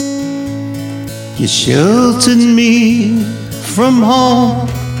You sheltered me from harm,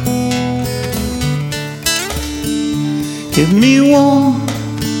 kept me warm,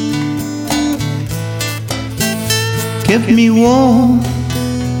 kept me warm.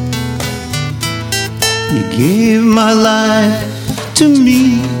 You gave my life to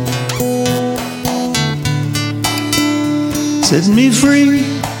me, set me free,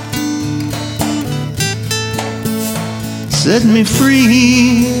 set me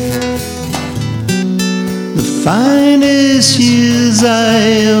free. The finest years I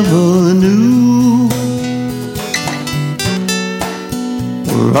ever knew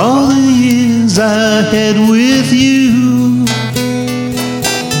were all the years I had with you.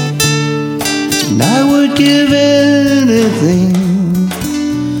 And I would give anything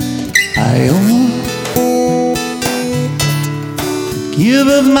I own, give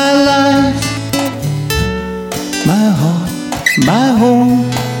up my life, my heart, my home.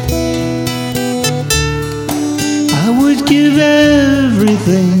 I would give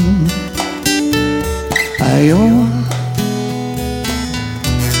everything I own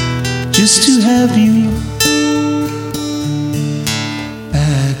just to have you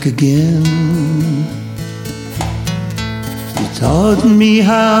back again. You taught me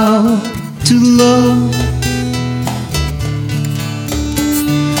how to love,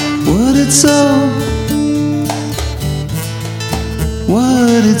 what it's all,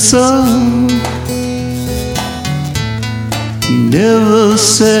 what it's all. You never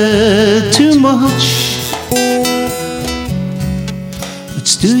said too much, but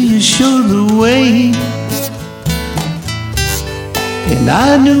still you showed the way. And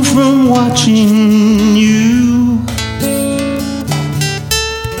I knew from watching you,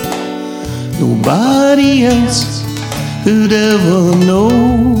 nobody else could ever know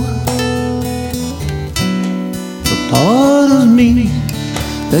the part of me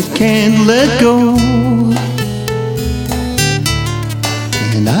that can't let go.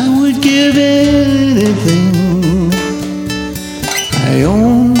 And I would give anything I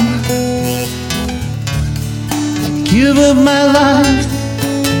own, I'd give up my life,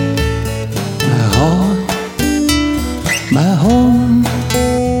 my heart, my home.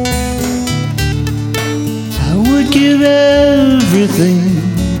 I would give everything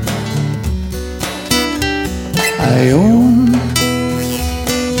I own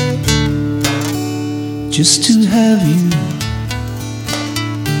just to have you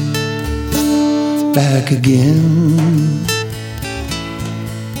back again.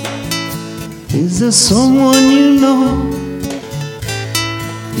 Is there someone you know,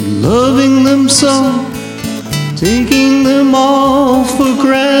 you're loving them so, taking them all for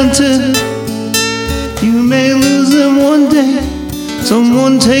granted? You may lose them one day,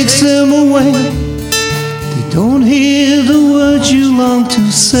 someone takes them away. They don't hear the words you long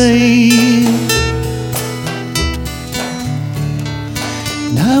to say.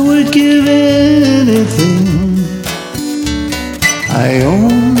 And I would give anything I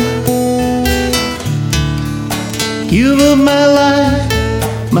own, give up my life,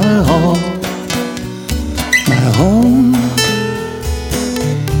 my heart, my home.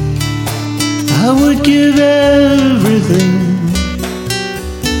 I would give everything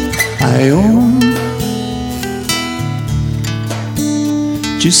I own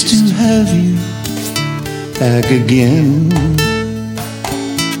just to have you back again,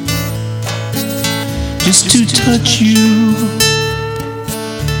 just to touch you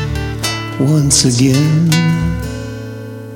once again.